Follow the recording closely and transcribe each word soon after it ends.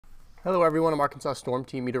Hello everyone, I'm Arkansas Storm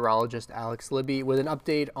Team Meteorologist Alex Libby with an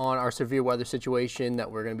update on our severe weather situation that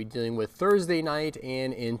we're going to be dealing with Thursday night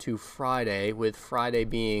and into Friday, with Friday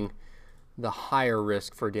being the higher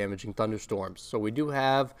risk for damaging thunderstorms. So we do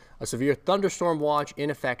have a severe thunderstorm watch in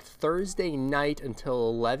effect Thursday night until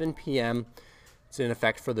 11 p.m. It's in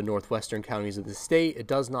effect for the northwestern counties of the state. It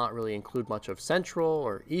does not really include much of central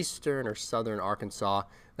or eastern or southern Arkansas.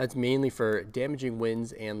 That's mainly for damaging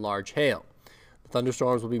winds and large hail.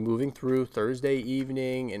 Thunderstorms will be moving through Thursday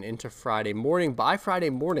evening and into Friday morning. By Friday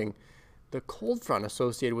morning, the cold front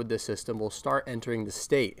associated with this system will start entering the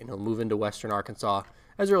state, and it'll move into western Arkansas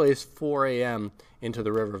as early as 4 a.m. into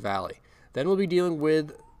the River Valley. Then we'll be dealing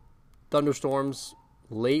with thunderstorms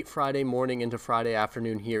late Friday morning into Friday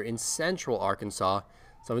afternoon here in central Arkansas.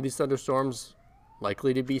 Some of these thunderstorms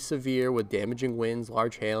likely to be severe with damaging winds,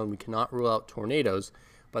 large hail, and we cannot rule out tornadoes.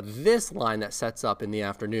 But this line that sets up in the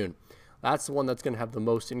afternoon, that's the one that's going to have the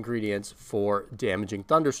most ingredients for damaging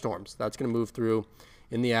thunderstorms. That's going to move through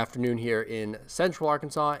in the afternoon here in central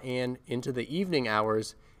Arkansas and into the evening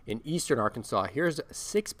hours in eastern Arkansas. Here's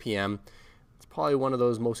 6 p.m. It's probably one of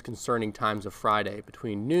those most concerning times of Friday,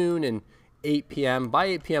 between noon and 8 p.m. By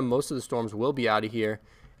 8 p.m., most of the storms will be out of here,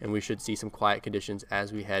 and we should see some quiet conditions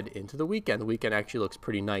as we head into the weekend. The weekend actually looks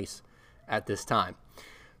pretty nice at this time.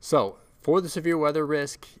 So, for the severe weather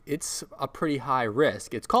risk, it's a pretty high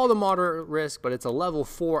risk. It's called a moderate risk, but it's a level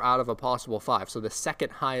 4 out of a possible 5. So the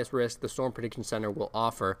second highest risk the Storm Prediction Center will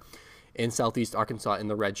offer in southeast Arkansas in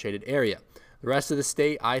the red shaded area. The rest of the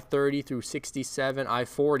state, I-30 through 67,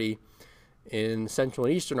 I-40 in central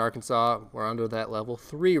and eastern Arkansas, we're under that level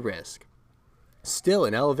 3 risk. Still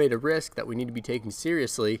an elevated risk that we need to be taking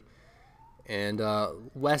seriously. And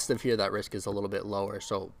west of here, that risk is a little bit lower.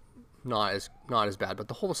 So not as bad, but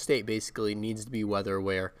the whole state basically needs to be weather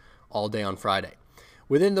aware all day on Friday.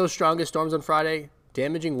 Within those strongest storms on Friday,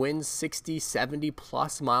 damaging winds 60, 70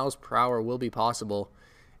 plus miles per hour will be possible.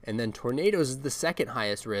 And then tornadoes is the second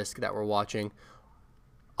highest risk that we're watching.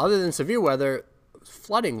 Other than severe weather,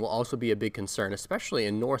 flooding will also be a big concern, especially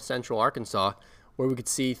in north central Arkansas, where we could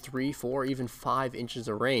see 3, 4, even 5 inches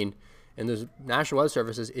of rain. And the National Weather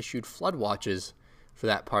Service has issued flood watches for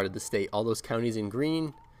that part of the state. All those counties in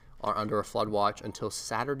green are under a flood watch until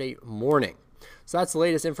Saturday morning. So that's the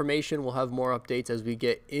latest information. We'll have more updates as we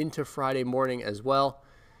get into Friday morning as well.